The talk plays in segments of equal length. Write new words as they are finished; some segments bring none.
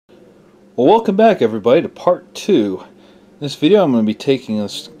Well, welcome back everybody to part 2. In this video I'm going to be taking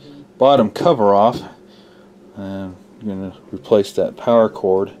this bottom cover off and I'm going to replace that power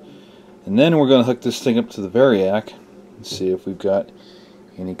cord, and then we're going to hook this thing up to the Variac and see if we've got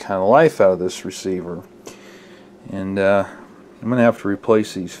any kind of life out of this receiver. And I'm going to have to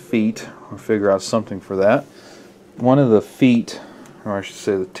replace these feet or figure out something for that. One of the feet, or I should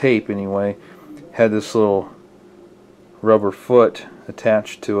say the tape anyway, had this little rubber foot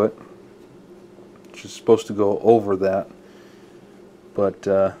attached to it, which is supposed to go over that, but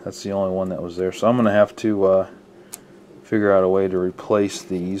that's the only one that was there. So I'm going to have to figure out a way to replace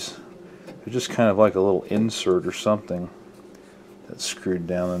these. They're just kind of like a little insert or something that's screwed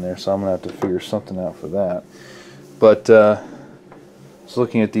down in there, so I'm going to have to figure something out for that. But I was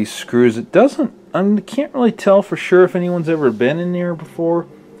looking at these screws. It doesn't, I can't really tell for sure if anyone's ever been in there before.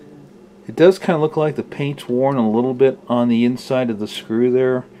 It does kind of look like the paint's worn a little bit on the inside of the screw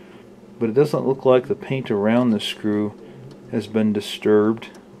there, but it doesn't look like the paint around the screw has been disturbed.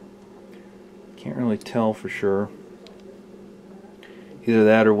 Can't really tell for sure. Either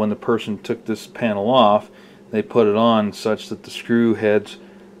that or when the person took this panel off, they put it on such that the screw heads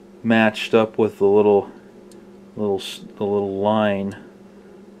matched up with the little line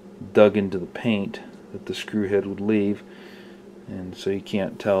dug into the paint that the screw head would leave, and so you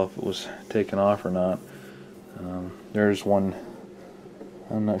can't tell if it was taken off or not. There's one.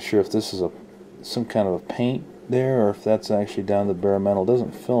 I'm not sure if this is some kind of a paint there or if that's actually down the bare metal. It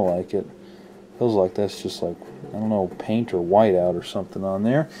doesn't feel like it. Feels like that's just like, I don't know, paint or whiteout or something on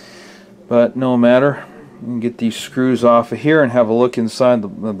there. But no matter. We can get these screws off of here and have a look inside the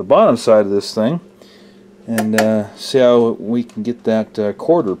bottom side of this thing and see how we can get that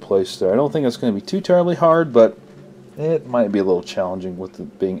cord replaced there. I don't think it's going to be too terribly hard, but it might be a little challenging with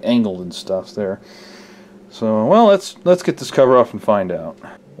it being angled and stuff there. So, well, let's get this cover off and find out.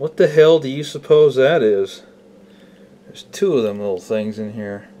 What the hell do you suppose that is? There's two of them little things in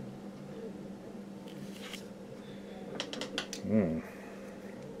here.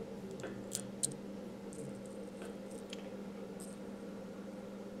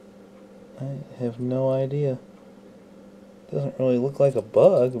 I have no idea. Doesn't really look like a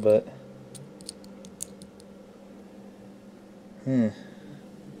bug, but yeah.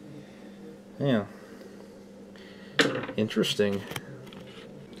 Interesting.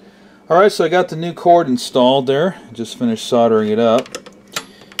 Alright, so I got the new cord installed there. Just finished soldering it up.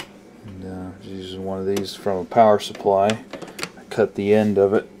 And using one of these from a power supply. I cut the end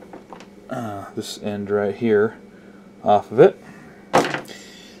of it, this end right here, off of it.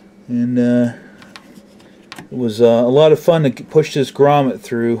 And it was a lot of fun to push this grommet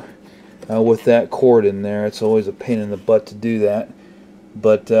through with that cord in there. It's always a pain in the butt to do that,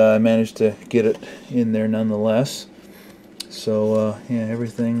 but I managed to get it in there nonetheless. So yeah,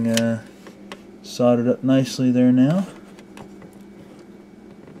 everything soldered up nicely there now,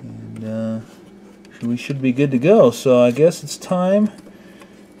 and we should be good to go. So I guess it's time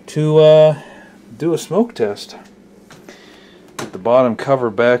to do a smoke test. Put the bottom cover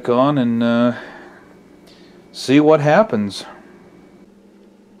back on and see what happens.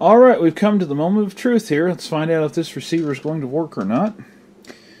 Alright, we've come to the moment of truth here. Let's find out if this receiver is going to work or not.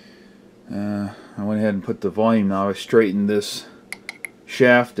 I went ahead and put the volume knob. I straightened this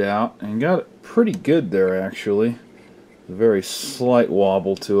shaft out and got it pretty good there, actually. A very slight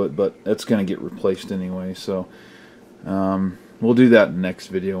wobble to it, but that's going to get replaced anyway. So we'll do that in the next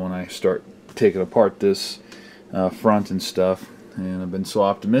video when I start taking apart this front and stuff. And I've been so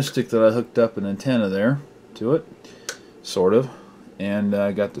optimistic that I hooked up an antenna there to it, sort of, and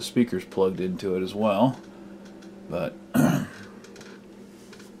I got the speakers plugged into it as well. But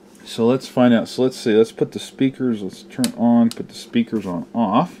so let's find out. So let's see, let's put the speakers, let's turn on, put the speakers on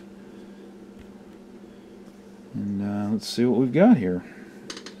off, and let's see what we've got here.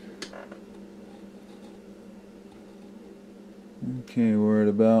 Okay, we're at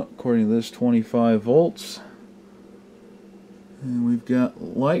about, according to this, 25 volts. And we've got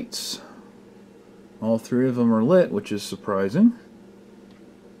lights. All three of them are lit, which is surprising.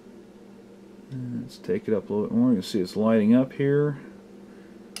 And let's take it up a little bit more. You can see it's lighting up here.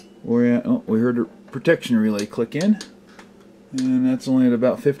 We're at, oh, we heard a protection relay click in. And that's only at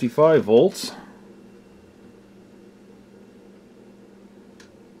about 55 volts.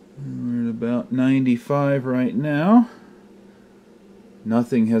 And we're at about 95 right now.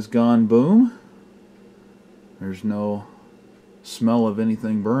 Nothing has gone boom. There's no smell of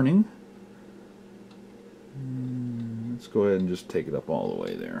anything burning. Let's go ahead and just take it up all the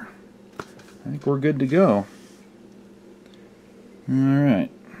way there. I think we're good to go.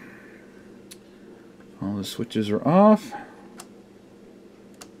 Alright. All the switches are off.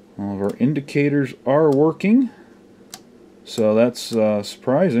 All of our indicators are working, so that's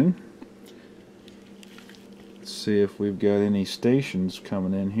surprising. Let's see if we've got any stations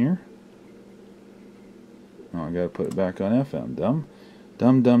coming in here. Oh, I gotta put it back on FM. Dumb.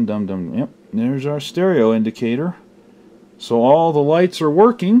 Yep, there's our stereo indicator. So all the lights are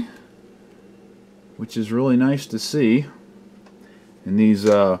working, which is really nice to see. And these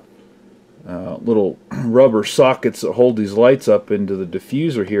little rubber sockets that hold these lights up into the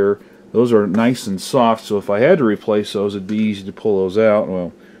diffuser here, those are nice and soft, so if I had to replace those, it'd be easy to pull those out.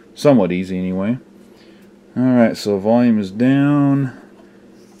 Well, somewhat easy anyway. Alright, so volume is down.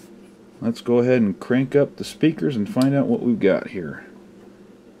 Let's go ahead and crank up the speakers and find out what we've got here.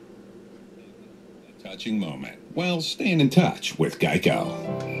 A touching moment while staying in touch with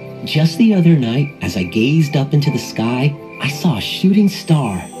Geico. Just the other night, as I gazed up into the sky, I saw a shooting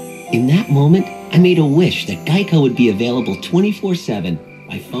star. In that moment, I made a wish that Geico would be available 24/7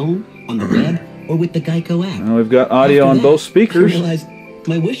 by phone, on the web, or with the Geico app. Now we've got audio on both speakers. I realized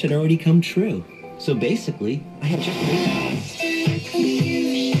my wish had already come true. So basically, I had just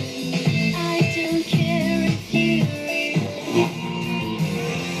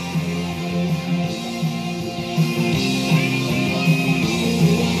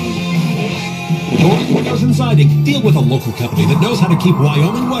Door windows and siding. Deal with a local company that knows how to keep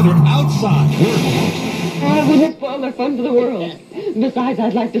Wyoming weather outside. I wouldn't spoil their fun for the world. Besides,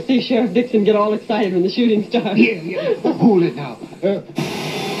 I'd like to see Sheriff Dixon get all excited when the shooting starts. Yeah. Hold it now.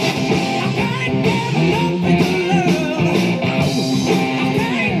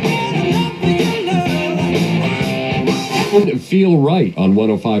 Feel right on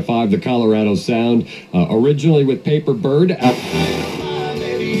 105.5 The Colorado Sound, originally with Paper Bird.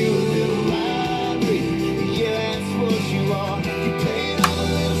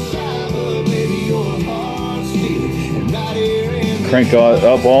 Crank it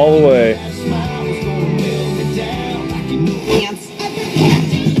up all the way.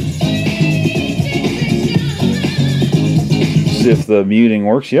 See if the muting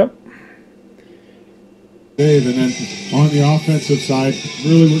works. Yep. Dave, and then on the offensive side,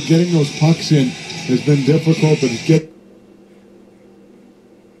 really getting those pucks in has been difficult, but it's get.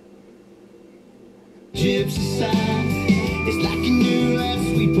 It's like a new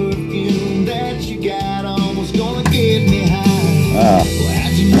sweet perfume that you got, almost gonna get me high.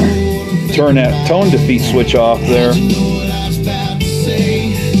 Turn that tone defeat switch off there.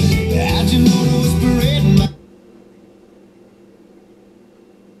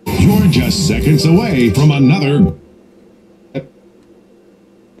 You're just seconds away from another.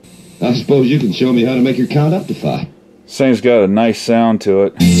 I suppose you can show me how to make your count up to 5. This thing's got a nice sound to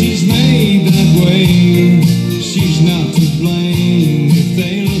it. She's made that way. She's not to blame if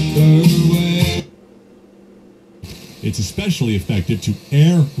they look her way. It's especially effective to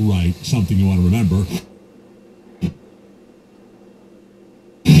air right, something you want to remember.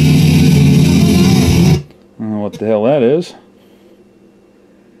 I don't know what the hell that is.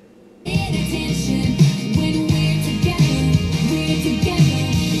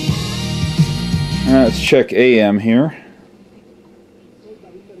 Alright, let's check AM here.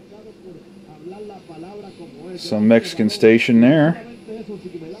 Some Mexican station there.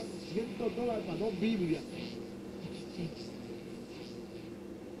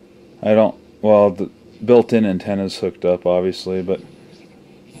 Well, the built-in antenna's hooked up, obviously, but...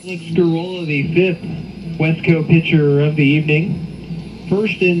 Alex Scarola, the 5th Westco pitcher of the evening.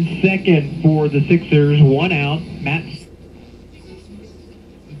 First and second for the Sixers, 1 out. Matt.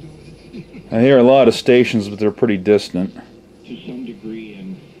 I hear a lot of stations, but they're pretty distant. To some degree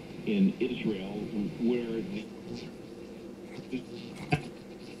in Israel, where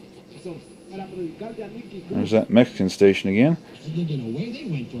There's that Mexican station again. Lived in a way they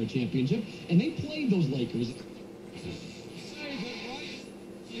went for a championship, and they played those Lakers.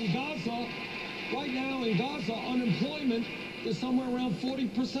 In Gaza, right now in Gaza, unemployment is somewhere around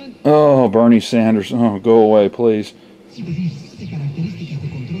 40%. Oh, Bernie Sanders. Oh, go away, please.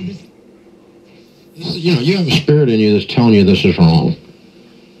 You know, you have a spirit in you that's telling you this is wrong.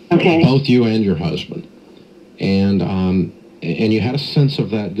 Okay. Both you and your husband. And you had a sense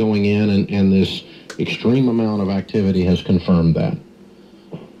of that going in, and this extreme amount of activity has confirmed that.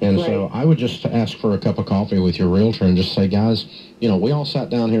 And right. So I would just ask for a cup of coffee with your realtor and just say, guys, you know, we all sat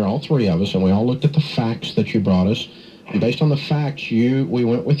down here, all three of us, and we all looked at the facts that you brought us. And based on the facts, we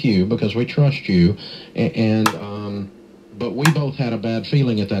went with you because we trust you. But we both had a bad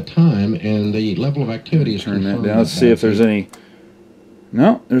feeling at that time, and the level of activity is Turn that down. Let's see if there's any...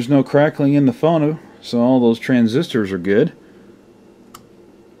 No, there's no crackling in the phono, so all those transistors are good.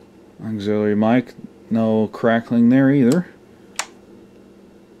 Auxiliary mic, no crackling there either.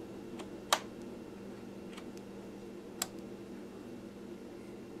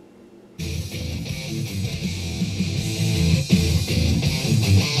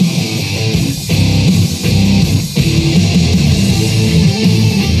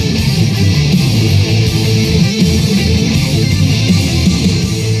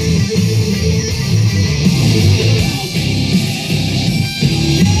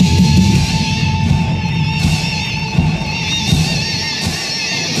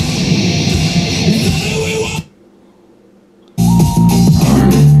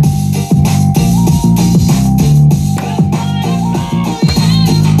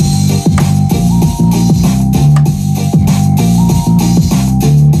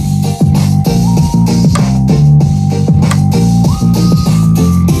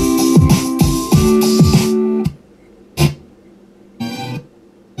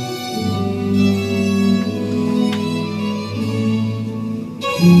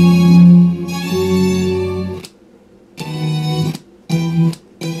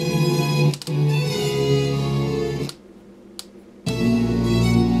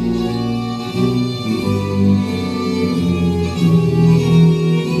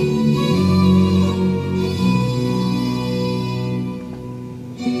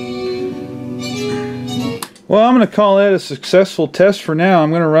 Well, I'm going to call that a successful test for now. I'm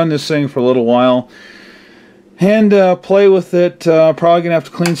going to run this thing for a little while and play with it. Probably going to have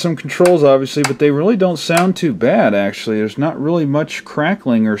to clean some controls, obviously, but they really don't sound too bad, actually. There's not really much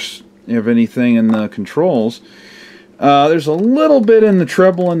crackling or of anything in the controls. There's a little bit in the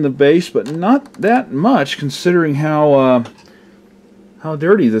treble and the bass, but not that much, considering how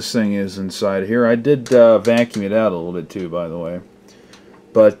dirty this thing is inside here. I did vacuum it out a little bit, too, by the way.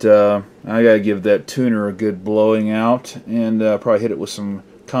 But I gotta give that tuner a good blowing out and probably hit it with some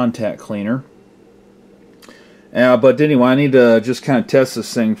contact cleaner. But anyway, I need to just kind of test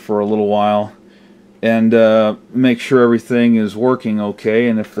this thing for a little while and make sure everything is working okay.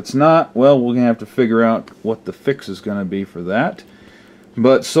 And if it's not, well, we're gonna have to figure out what the fix is gonna be for that.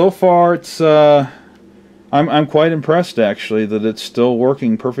 But so far, it's I'm quite impressed actually that it's still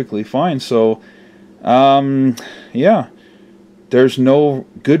working perfectly fine. So yeah. There's no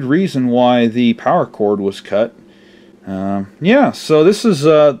good reason why the power cord was cut. Yeah, so this was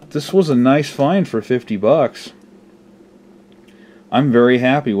a nice find for 50 bucks. I'm very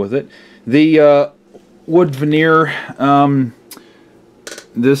happy with it. The wood veneer,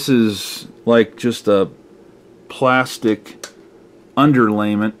 this is like just a plastic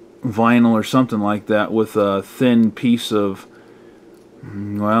underlayment, vinyl or something like that, with a thin piece of,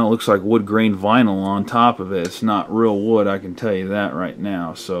 well, it looks like wood grain vinyl on top of it. It's not real wood, I can tell you that right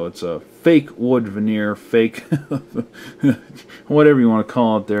now. So it's a fake wood veneer, fake whatever you want to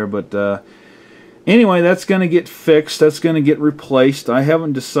call it there. But anyway, that's going to get fixed. That's going to get replaced. I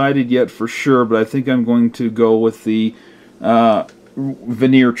haven't decided yet for sure, but I think I'm going to go with the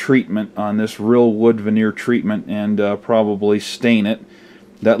veneer treatment on this, real wood veneer treatment, and probably stain it.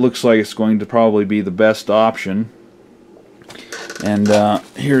 That looks like it's going to probably be the best option. And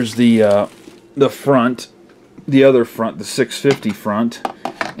here's the front, the other front, the 650 front.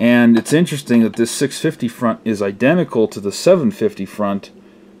 And it's interesting that this 650 front is identical to the 750 front,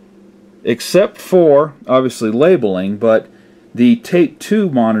 except for, obviously, labeling, but the Tape 2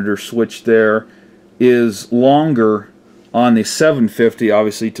 monitor switch there is longer on the 750,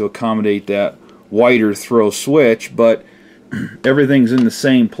 obviously, to accommodate that wider throw switch, but everything's in the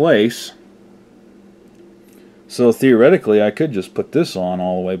same place. So theoretically, I could just put this on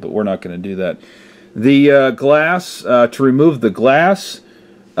all the way, but we're not going to do that. The glass, to remove the glass,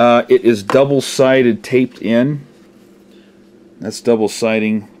 it is double-sided taped in. That's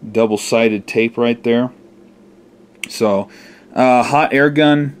double-sided tape right there. So, hot air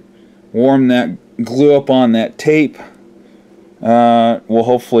gun, warm that glue up on that tape. We'll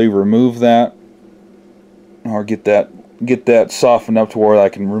hopefully remove that, or get that softened up to where I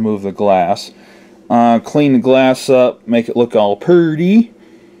can remove the glass. Clean the glass up, make it look all pretty,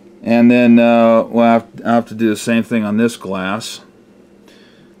 and then we'll I'll have to do the same thing on this glass.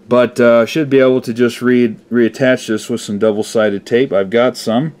 But should be able to just reattach this with some double-sided tape. I've got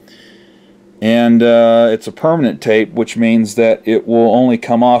some, and it's a permanent tape, which means that it will only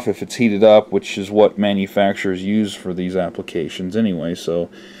come off if it's heated up, which is what manufacturers use for these applications anyway. So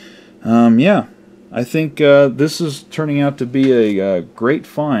yeah, I think this is turning out to be a great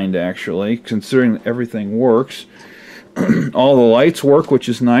find, actually, considering that everything works. All the lights work, which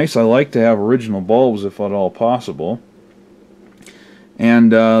is nice. I like to have original bulbs if at all possible.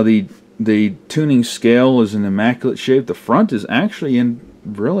 And the tuning scale is in immaculate shape. The front is actually in,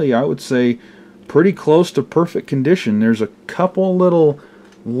 really, I would say, pretty close to perfect condition. There's a couple little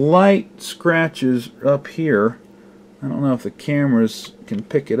light scratches up here. I don't know if the cameras can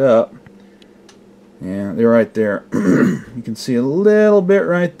pick it up. Yeah, they're right there. You can see a little bit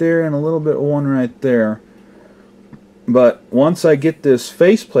right there and a little bit one right there. But once I get this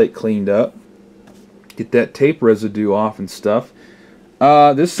faceplate cleaned up, get that tape residue off and stuff,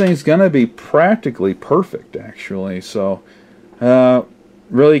 this thing's going to be practically perfect, actually. So,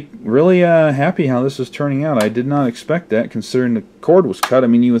 really happy how this is turning out. I did not expect that, considering the cord was cut. I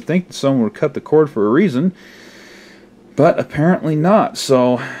mean, you would think that someone would cut the cord for a reason, but apparently not.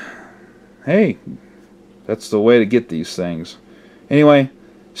 So, hey, that's the way to get these things. Anyway,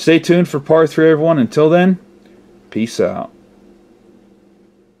 stay tuned for part 3, everyone. Until then, peace out.